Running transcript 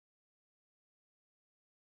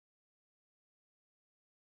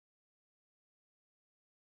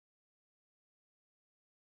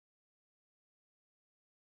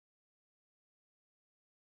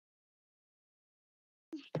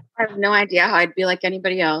I have no idea how I'd be like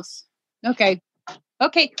anybody else. Okay.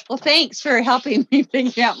 Okay. Well, thanks for helping me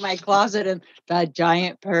figure out my closet and the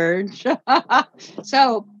giant purge.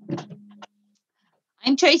 So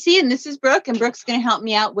I'm Tracy and this is Brooke, and Brooke's going to help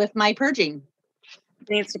me out with my purging.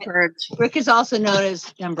 Needs to purge. Brooke is also known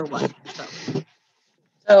as number one.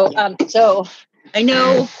 So I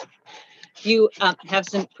know you have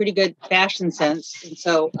some pretty good fashion sense, and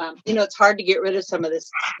so it's hard to get rid of some of this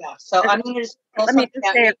stuff. So I'm going to just let me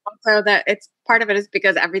just say also that it's part of it is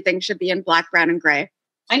because everything should be in black, brown, and gray.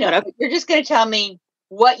 I know. But you're just going to tell me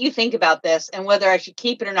what you think about this and whether I should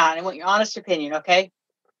keep it or not. I want your honest opinion, okay?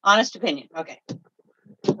 Honest opinion, okay.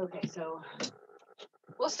 Okay, so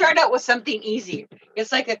we'll start out with something easy.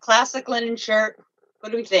 It's like a classic linen shirt.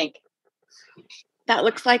 What do we think? That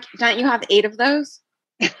looks like, don't you have 8 of those?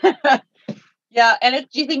 Yeah, and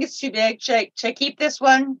do you think it's too big? Should I keep this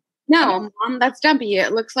one? No, Mom, that's dumpy.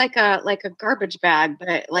 It looks like a garbage bag,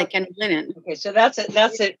 but like in linen. Okay, so that's a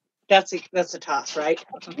toss, right?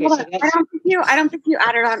 Okay, so I don't think you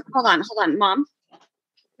added on. Hold on, Mom.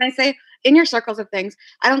 Can I say in your circles of things?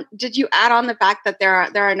 Did you add on the fact that there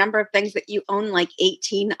are a number of things that you own like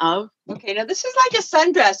 18 of? Okay, now this is like a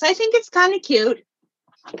sundress. I think it's kind of cute.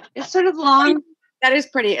 It's sort of long. That is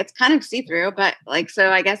pretty. It's kind of see-through, but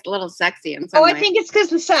so I guess a little sexy in some way. I think it's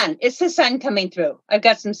because the sun. It's the sun coming through. I've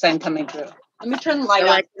got some sun coming through. Let me turn the light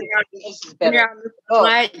on. This is better.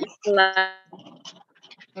 Light,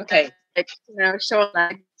 okay. Show a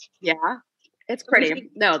leg. Yeah. It's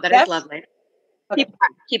pretty. No, that is lovely. Okay.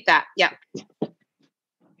 Keep that. Yeah.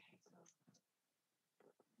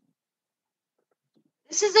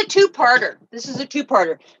 This is a two-parter.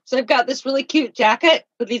 So I've got this really cute jacket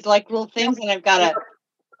with these like little things, and I've got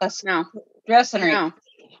a dress underneath.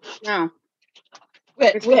 No.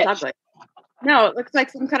 Which? Ugly. No, it looks like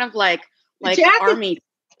some kind of like army.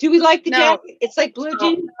 Do we like the jacket? It's like blue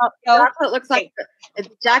jeans. No. The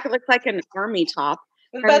jacket looks like an army top.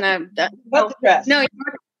 What about the dress? No,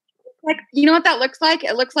 you know what that looks like?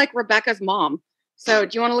 It looks like Rebecca's mom. So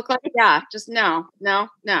do you want to look like just no.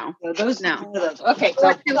 Those. Okay.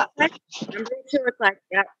 So number 2 looks like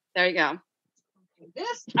there you go.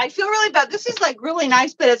 This I feel really bad. This is like really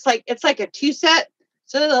nice, but it's like a 2 set.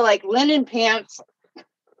 So they're like linen pants.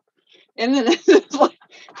 And then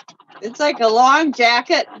it's like a long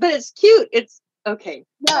jacket, but it's cute. It's okay.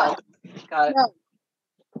 No. Got it. No.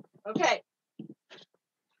 Okay.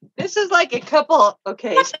 This is like a couple.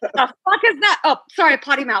 Okay. What the fuck is that? Oh, sorry,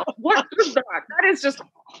 potty mouth. What is that? That is just.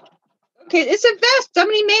 Okay, it's a vest.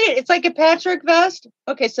 Somebody made it. It's like a patchwork vest.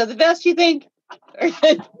 Okay, so the vest, you think?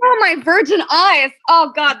 Oh, my virgin eyes.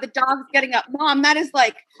 Oh, God, the dog's getting up. Mom, that is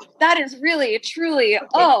really, truly, okay.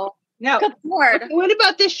 Oh, now, good Lord. Okay, what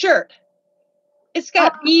about this shirt? It's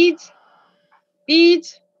got beads. You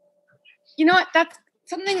know what? That's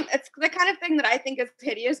something, it's the kind of thing that I think is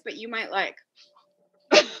hideous, but you might like.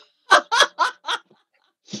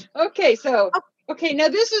 Okay, so, now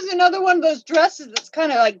this is another one of those dresses that's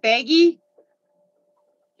kind of like baggy.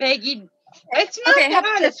 It's not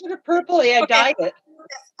bad. It's sort of purpley. I dyed it.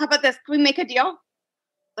 How about this? Can we make a deal?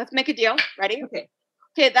 Let's make a deal. Ready? Okay,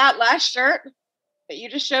 that last shirt that you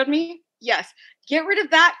just showed me, yes. Get rid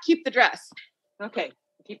of that. Keep the dress. Okay,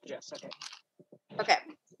 keep the dress. Okay.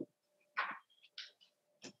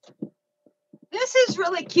 This is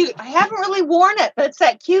really cute. I haven't really worn it, but it's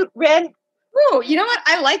that cute red. Ooh, you know what?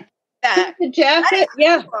 I like that. The jacket,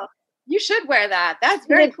 yeah. Cool. You should wear that. That's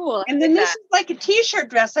very cool. And then this is like a t-shirt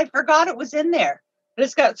dress. I forgot it was in there. But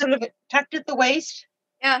it's got sort of tucked at the waist.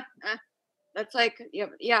 Yeah. That's like,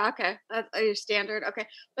 yeah, okay. That's your standard. Okay.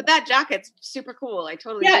 But that jacket's super cool. I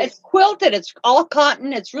totally do. It's quilted. It's all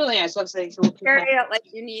cotton. It's really nice. Let's say very like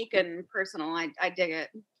unique and personal. I dig it.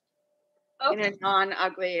 Okay. In a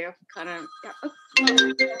non-ugly kind of.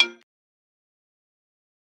 Yeah.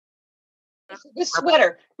 This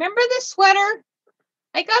sweater. Remember this sweater?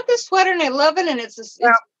 I got this sweater and I love it. And it's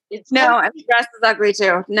no, and the dress is ugly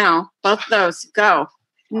too. No, both of those go.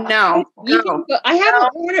 No, go. I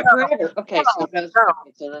haven't worn it forever. Okay,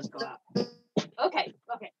 so let's go out. Okay.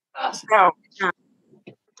 Go.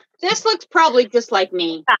 This looks probably just like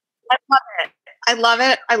me. I love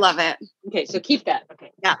it. Okay, so keep that.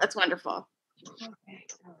 Okay. Yeah, that's wonderful. Okay.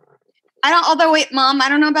 Although wait, Mom, I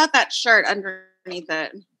don't know about that shirt underneath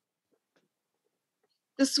it.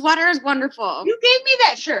 The sweater is wonderful. You gave me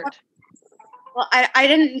that shirt. Well, I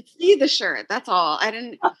didn't see the shirt. That's all. I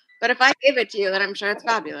didn't. But if I gave it to you, then I'm sure it's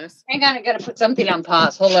fabulous. Hang on, I gotta put something on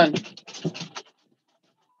pause. Hold on.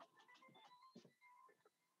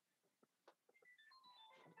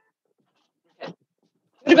 Okay.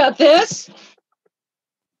 What about this?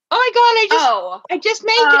 Oh my God, I just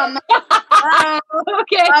made it.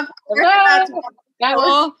 Okay. Of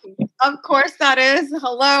course, of course that is.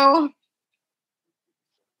 Hello.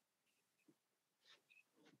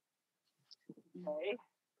 Okay.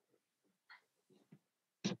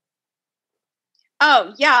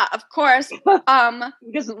 Oh yeah, of course. He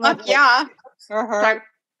doesn't look yeah. Her.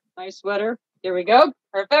 Nice sweater. There we go.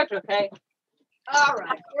 Perfect. Okay. All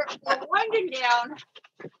right. We're winding down.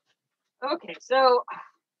 Okay, so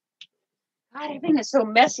God, everything is so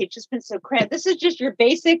messy. It's just been so cramped. This is just your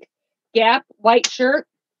basic Gap white shirt.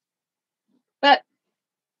 But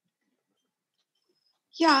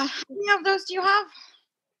yeah, how many of those do you have?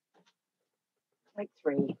 Like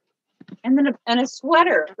 3. And then a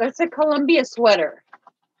sweater. That's a Columbia sweater.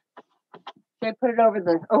 Should I put it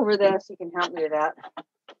over this? You can help me with that.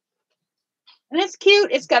 And it's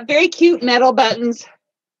cute. It's got very cute metal buttons.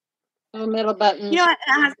 Little metal buttons. You know what?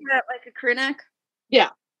 It has like a crew neck. Yeah.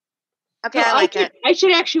 Okay, so I like it. I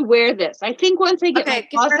should actually wear this. I think once I get my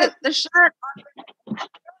closet, the shirt.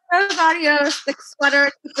 Adios. The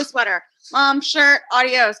sweater. Keep the sweater. Mom, shirt.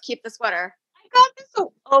 Adios. Keep the sweater. I got this.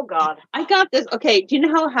 Oh God, I got this. Okay, do you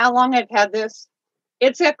know how long I've had this?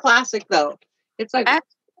 It's a classic though. It's like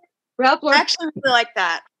Ralph Lauren. I actually really like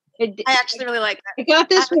that. I actually really like that. I got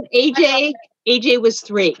this with AJ. AJ was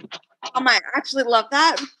 3. I actually love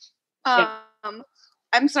that. Yeah.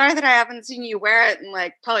 I'm sorry that I haven't seen you wear it in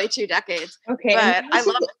like probably 2 decades. Okay, but I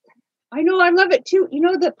love it. I know, I love it too. You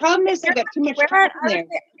know, the problem is I got too much crap in there.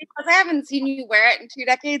 Because I haven't seen you wear it in 2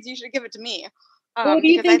 decades, you should give it to me. What do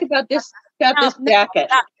you think about this? This jacket?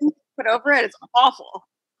 That thing put over it is awful.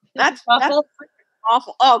 That's awful.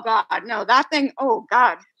 Oh God, no, that thing. Oh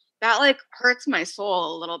God, that like hurts my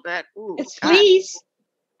soul a little bit. Ooh, it's fleece.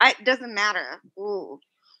 It doesn't matter. Ooh.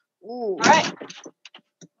 All right.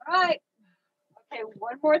 Okay,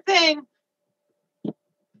 one more thing.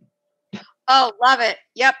 Oh, love it.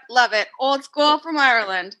 Yep, love it. Old school from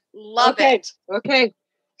Ireland. Love it. Okay.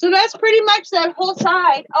 So that's pretty much that whole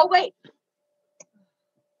side. Oh, wait.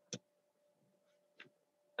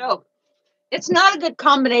 Oh, it's not a good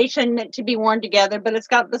combination to be worn together, but it's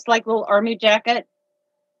got this like little army jacket.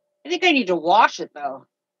 I think I need to wash it though.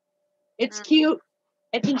 It's cute.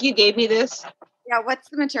 I think you gave me this. Yeah, what's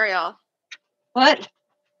the material? What?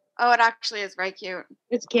 Oh, it actually is very cute.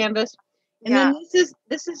 It's canvas. And then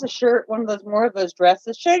this is a shirt, one of those more of those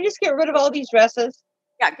dresses. Should I just get rid of all these dresses?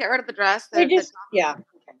 Yeah, get rid of the dress. Yeah,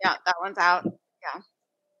 that one's out. Yeah.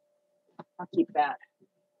 I'll keep that.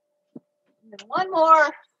 And then one more.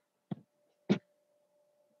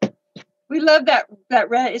 We love that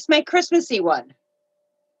red. It's my Christmassy one.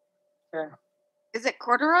 Sure. Is it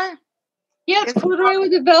corduroy? Yeah, it's corduroy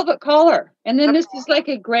with a velvet collar. And then this is like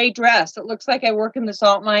a gray dress. It looks like I work in the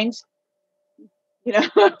salt mines. You know,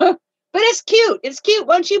 but it's cute. It's cute.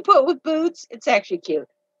 Once you put with boots, it's actually cute.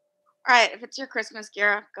 All right. If it's your Christmas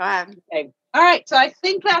gear, go ahead. Okay. All right. So I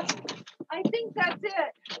think that's it. I think that's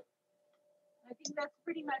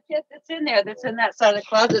pretty much it that's in there. That's in that side of the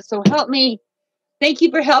closet. So help me. Thank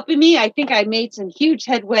you for helping me. I think I made some huge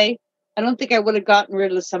headway. I don't think I would have gotten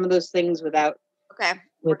rid of some of those things without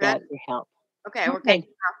your help. Okay, we're good.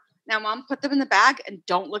 Now, Mom, put them in the bag and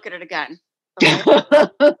don't look at it again. Okay?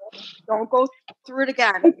 Don't go through it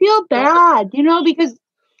again. I feel bad, because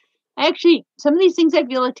actually some of these things I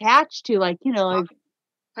feel attached to, like,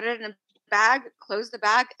 put it in a bag, close the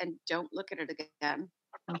bag, and don't look at it again.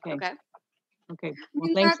 Okay. Okay.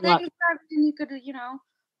 Well, thanks a lot. You could,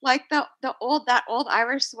 like that old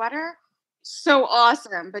Irish sweater. So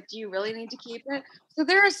awesome, but do you really need to keep it? So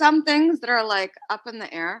there are some things that are like up in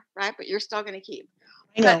the air, right? But you're still going to keep.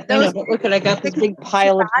 I know, but look I got this big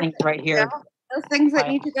pile of things right here. Those things that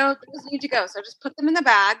need to go, those need to go. So just put them in the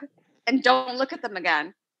bag and don't look at them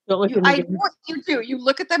again. Don't look at them again. I know what you do. You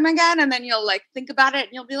look at them again and then you'll like think about it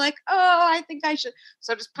and you'll be like, oh, I think I should.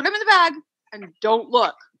 So just put them in the bag and don't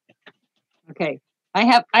look. Okay. I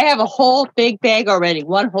have a whole big bag already.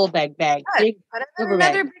 One whole bag. Put it in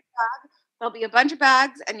another big bag. There'll be a bunch of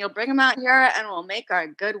bags and you'll bring them out here and we'll make our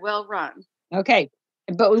Goodwill run. Okay.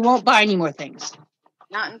 But we won't buy any more things.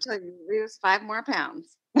 Not until you lose 5 more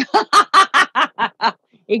pounds.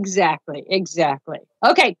 Exactly.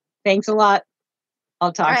 Okay. Thanks a lot.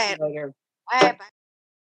 I'll talk to you later. Bye.